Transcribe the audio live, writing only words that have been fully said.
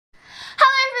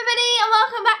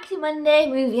Monday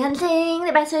movie hunting,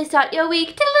 the best way to start your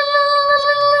week.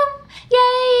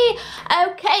 Yay!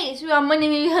 Okay, so we're on Monday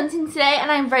movie hunting today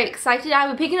and I'm very excited. I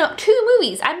will be picking up 2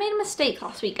 movies. I made a mistake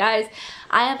last week, guys.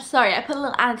 I am sorry. I put a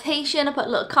little annotation, I put a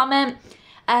little comment.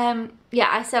 Yeah,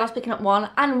 I said I was picking up 1.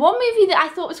 And 1 movie that I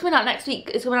thought was coming out next week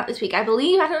is coming out this week. I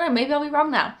believe, I don't know, maybe I'll be wrong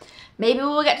now. Maybe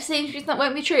we'll get to see and that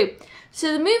won't be true.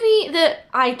 So the movie that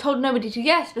I told nobody to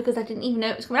guess because I didn't even know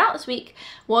it was coming out this week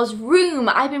was Room.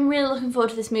 I've been really looking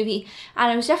forward to this movie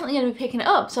and I was definitely going to be picking it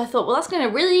up. So I thought, well, that's going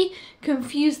to really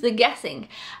confuse the guessing.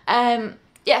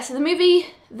 Yeah, so the movie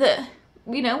that,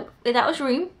 you know, that was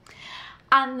Room.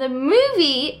 And the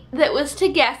movie that was to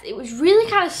guess, it was really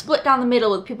kind of split down the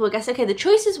middle with people who guessed. Okay, the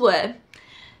choices were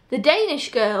The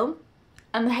Danish Girl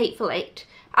and The Hateful Eight.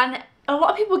 And a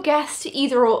lot of people guessed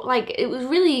either or, like, it was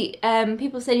really,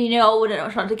 people said, you know, I don't know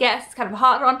which one to guess, it's kind of a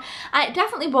hard one. And it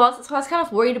definitely was, so I was kind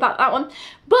of worried about that one.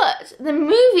 But the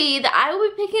movie that I will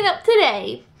be picking up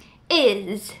today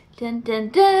is, dun dun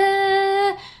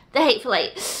dun, The Hateful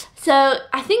Eight. So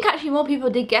I think actually more people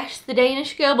did guess The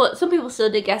Danish Girl, but some people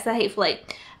still did guess The Hateful Eight.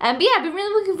 But yeah, I've been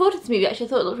really looking forward to this movie actually. I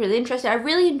thought it looked really interesting. I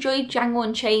really enjoyed Django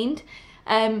Unchained,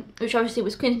 which obviously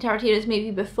was Quentin Tarantino's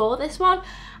movie before this one.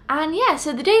 And yeah,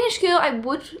 so The Danish Girl I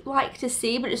would like to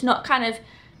see, but it's not kind of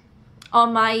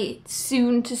on my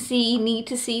soon to see, need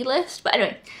to see list. But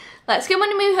anyway, let's go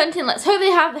Monday movie hunting. Let's hope they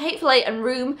have The Hateful Eight and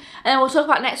Room, and then we'll talk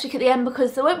about next week at the end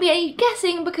because there won't be any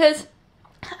guessing because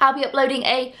I'll be uploading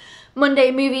a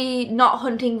Monday movie not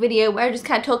hunting video where I just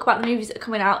kind of talk about the movies that are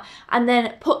coming out and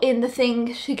then put in the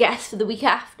thing to guess for the week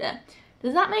after.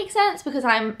 Does that make sense? Because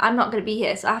I'm not going to be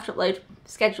here, so I have to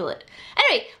schedule it.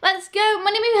 Anyway, let's go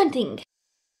Monday movie hunting.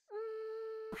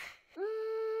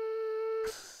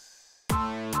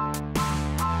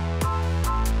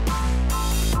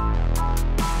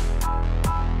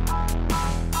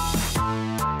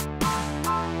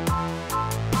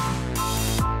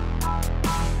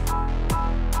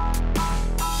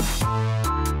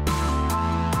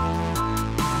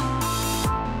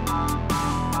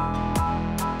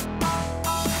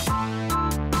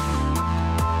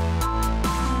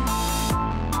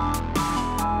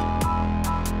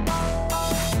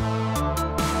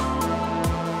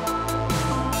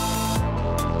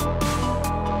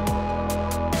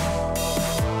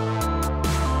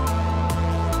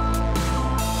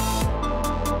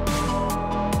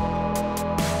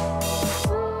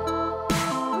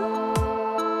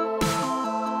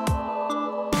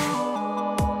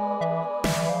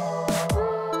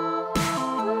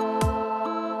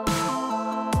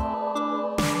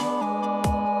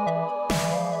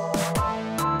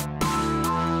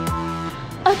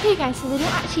 Okay guys, so they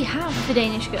don't actually have The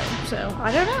Danish Girl, so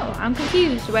I don't know, I'm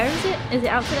confused. Where is it? Is it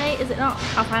out today? Is it not?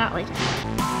 I'll find out later.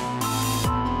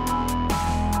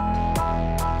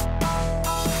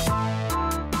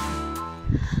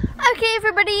 Okay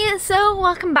everybody, so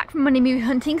welcome back from Monday movie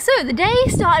hunting. So the day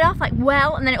started off like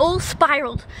well and then it all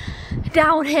spiraled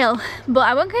downhill, but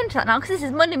I won't go into that now because this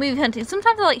is Monday movie hunting.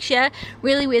 Sometimes I like share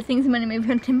really weird things in Monday movie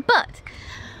hunting, but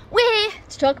we're here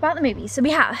to talk about the movies. So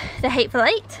we have The Hateful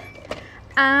Eight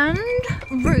and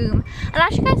Room, and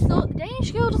as you guys thought, The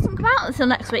Danish Girl doesn't come out until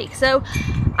next week, so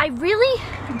I really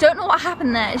don't know what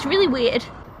happened there. It's really weird.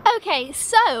 Okay,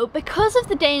 so because of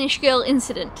the Danish Girl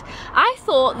incident, I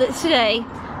thought that today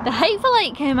The Hateful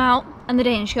Eight came out and The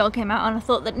Danish Girl came out, and I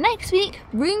thought that next week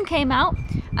Room came out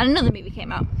and another movie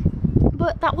came out,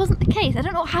 but that wasn't the case. I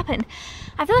don't know what happened.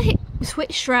 I feel like it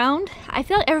switched around. I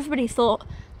feel like everybody thought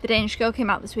The Danish Girl came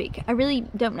out this week. I really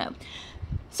don't know.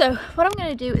 So what I'm going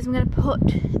to do is I'm going to put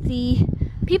the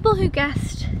people who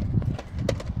guessed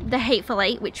The Hateful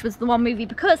Eight, which was the one movie,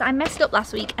 because I messed up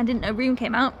last week and didn't know Room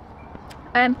came out.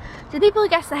 So the people who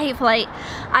guessed The Hateful Eight,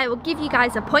 I will give you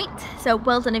guys a point, so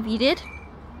well done if you did.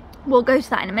 We'll go to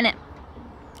that in a minute.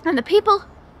 And the people,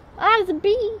 there's a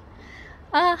bee.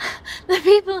 The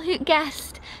people who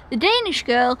guessed The Danish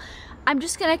Girl, I'm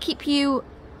just going to keep you,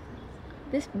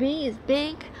 this bee is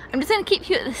big, I'm just going to keep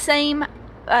you at the same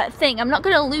thing. I'm not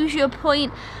going to lose you a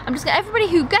point. I'm just going to, everybody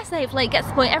who guessed The Hateful Eight gets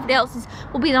the point, everybody else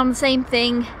will be on the same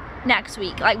thing next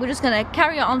week. Like, we're just going to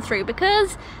carry it on through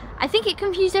because I think it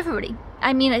confused everybody.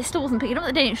 I mean, I still wasn't picking up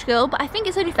The Danish Girl, but I think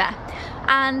it's only fair.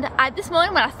 And this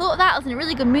morning when I thought of that, I was in a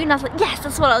really good mood and I was like, yes,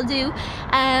 that's what I'll do.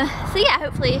 So yeah,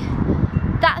 hopefully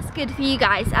that's good for you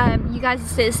guys. You guys will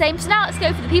stay the same. So now let's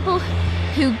go for the people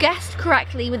who guessed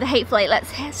correctly with The Hateful Eight.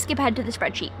 Let's skip ahead to the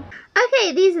spreadsheet.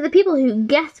 Okay, these are the people who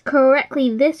guessed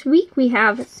correctly this week. We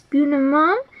have Spooner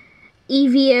Mom,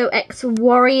 EVO X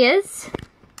Warriors.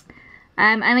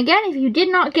 And again, if you did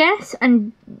not guess,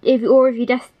 and if you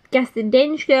guessed The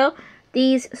Danish Girl,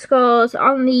 these scores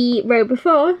on the row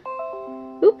before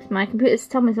oops, my computer's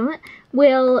telling me something,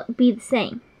 will be the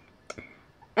same.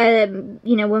 You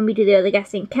know, when we do the other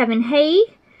guessing. Kevin Hay.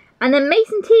 And then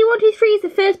Mason T123 is the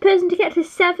first person to get to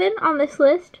 7 on this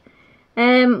list.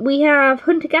 We have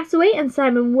Hunter Gasaway and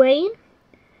Simon Wayne.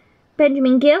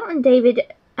 Benjamin Gill and David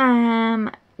Janison.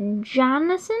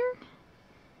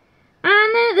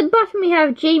 And then at the bottom we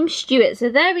have James Stewart. So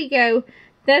there we go.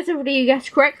 There's everybody who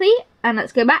guessed correctly. And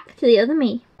let's go back to the other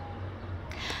me.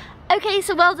 Okay,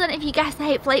 so well done if you guessed the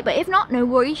Hateful Eight, but if not, no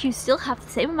worries, you still have the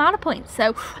same amount of points,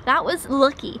 so that was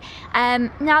lucky.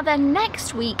 Now then,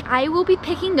 next week I will be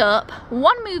picking up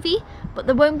one movie, but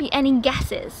there won't be any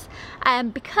guesses,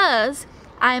 because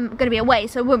I'm going to be away,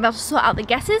 so I won't be able to sort out the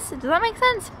guesses. Does that make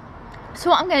sense? So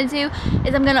what I'm going to do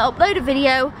is I'm going to upload a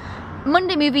video,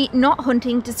 Monday movie, not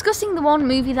hunting, discussing the one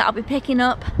movie that I'll be picking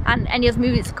up and any other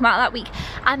movies that come out that week,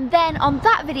 and then on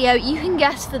that video you can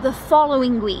guess for the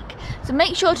following week. So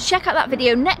make sure to check out that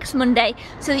video next Monday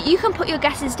so that you can put your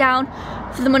guesses down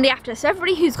for the Monday after. So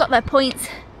everybody who's got their points,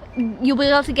 you'll be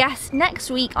able to guess next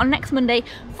week on next Monday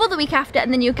for the week after,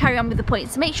 and then you'll carry on with the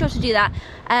points. So make sure to do that.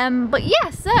 But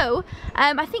yeah, so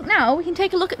I think now we can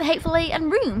take a look at the Hateful Eight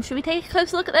and Room. Should we take a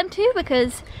closer look at them too?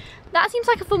 Because that seems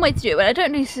like a fun way to do it. I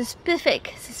don't do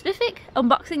specific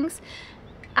unboxings.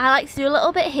 I like to do a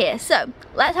little bit here. So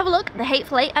let's have a look at the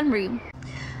Hateful Eight and Room.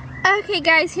 Okay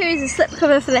guys, here is the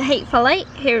slipcover for the Hateful Eight.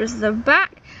 Here is the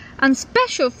back. And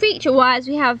special feature wise,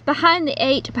 we have Behind the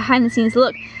Eight, behind the scenes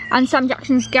look, and Sam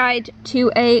Jackson's guide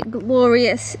to a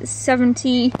glorious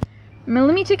 70mm.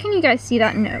 Can you guys see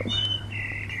that? No.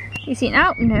 You see it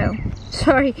now? No.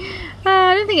 Sorry.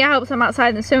 I don't think it helps. I'm outside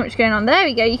and there's so much going on. There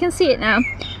we go. You can see it now.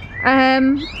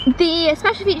 The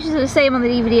special features are the same on the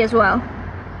DVD as well.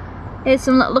 Here's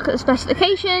some look at the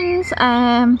specifications.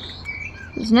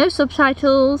 There's no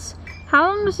subtitles. How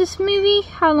long is this movie?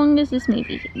 How long is this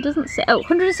movie? It doesn't say. Oh,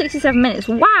 167 minutes.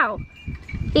 Wow!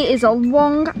 It is a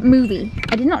long movie.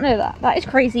 I did not know that. That is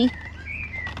crazy.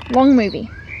 Long movie.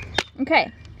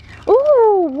 Okay.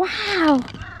 Oh, wow!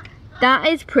 That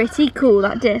is pretty cool,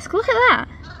 that disc. Look at that.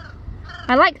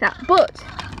 I like that, but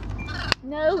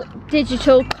no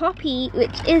digital copy,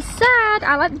 which is sad.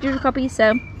 I like the digital copy,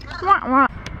 so wah, wah.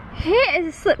 Here is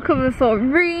a slipcover for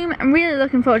Room. I'm really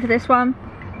looking forward to this one.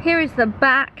 Here is the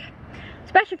back.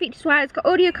 Special features wise, it's got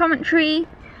audio commentary,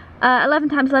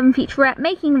 11x11 featurette,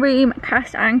 making room,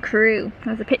 cast and crew.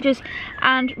 There's the pictures,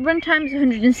 and runtime is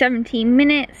 117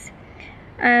 minutes.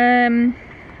 And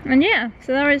yeah,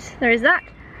 so there is that.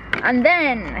 And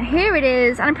then here it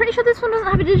is, and I'm pretty sure this one doesn't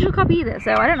have a digital copy either,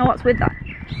 so I don't know what's with that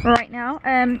right now.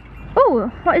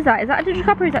 Oh, what is that? Is that a digital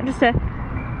copy or is that just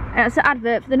it's an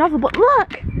advert for the novel? But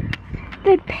look!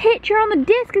 The picture on the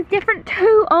disc is different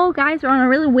too. Oh guys, we're on a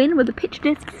real win with the picture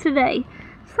discs today.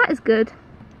 So that is good.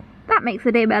 That makes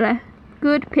the day better.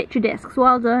 Good picture discs,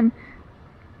 well done.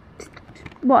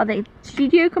 What are they?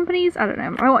 Studio companies? I don't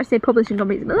know. I want to say publishing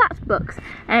companies, but that's books.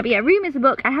 But yeah, Room is a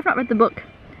book. I have not read the book.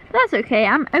 That's okay.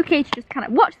 I'm okay to just kind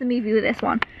of watch the movie with this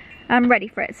one. I'm ready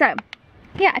for it. So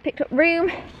yeah, I picked up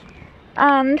Room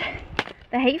and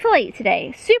the Hateful Eight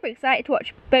today. Super excited to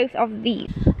watch both of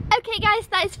these. Okay guys,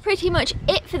 that is pretty much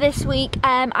it for this week.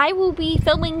 I will be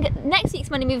filming next week's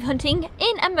Monday Movie Hunting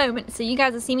in a moment, so you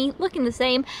guys will see me looking the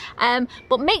same.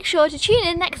 But make sure to tune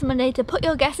in next Monday to put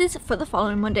your guesses for the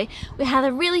following Monday. We had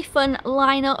a really fun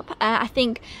lineup. I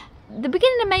think the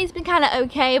beginning of May has been kind of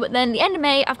okay, but then the end of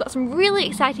May I've got some really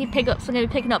exciting pickups I'm going to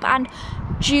be picking up, and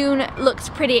June looks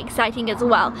pretty exciting as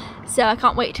well, so I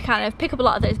can't wait to kind of pick up a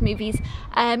lot of those movies.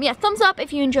 Yeah, thumbs up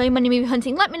if you enjoy Monday Movie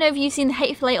Hunting. Let me know if you've seen the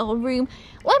Hateful Eight or Room.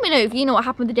 Let me know if you know what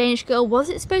happened with the Danish girl. Was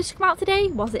it supposed to come out today?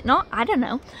 Was it not? I don't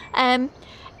know.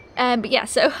 But yeah,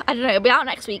 so I don't know, it'll be out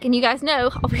next week, and you guys know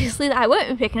obviously that I won't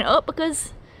be picking it up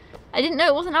because I didn't know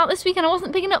it wasn't out this week and I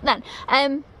wasn't picking it up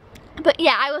then. But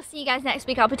yeah, I will see you guys next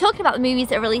week. I'll be talking about the movies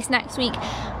that are released next week,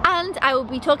 and I will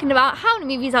be talking about how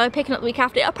many movies I'll be picking up the week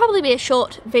after. It'll probably be a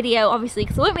short video, obviously,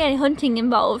 because there won't be any hunting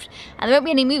involved, and there won't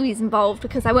be any movies involved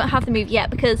because I won't have the movie yet,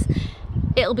 because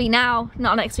it'll be now,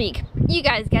 not next week. You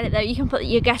guys get it though, you can put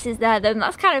your guesses there though, and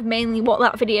that's kind of mainly what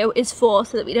that video is for,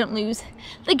 so that we don't lose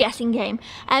the guessing game.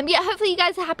 Yeah, hopefully you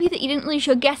guys are happy that you didn't lose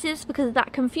your guesses because of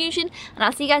that confusion, and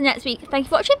I'll see you guys next week. Thank you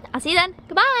for watching, I'll see you then,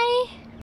 goodbye!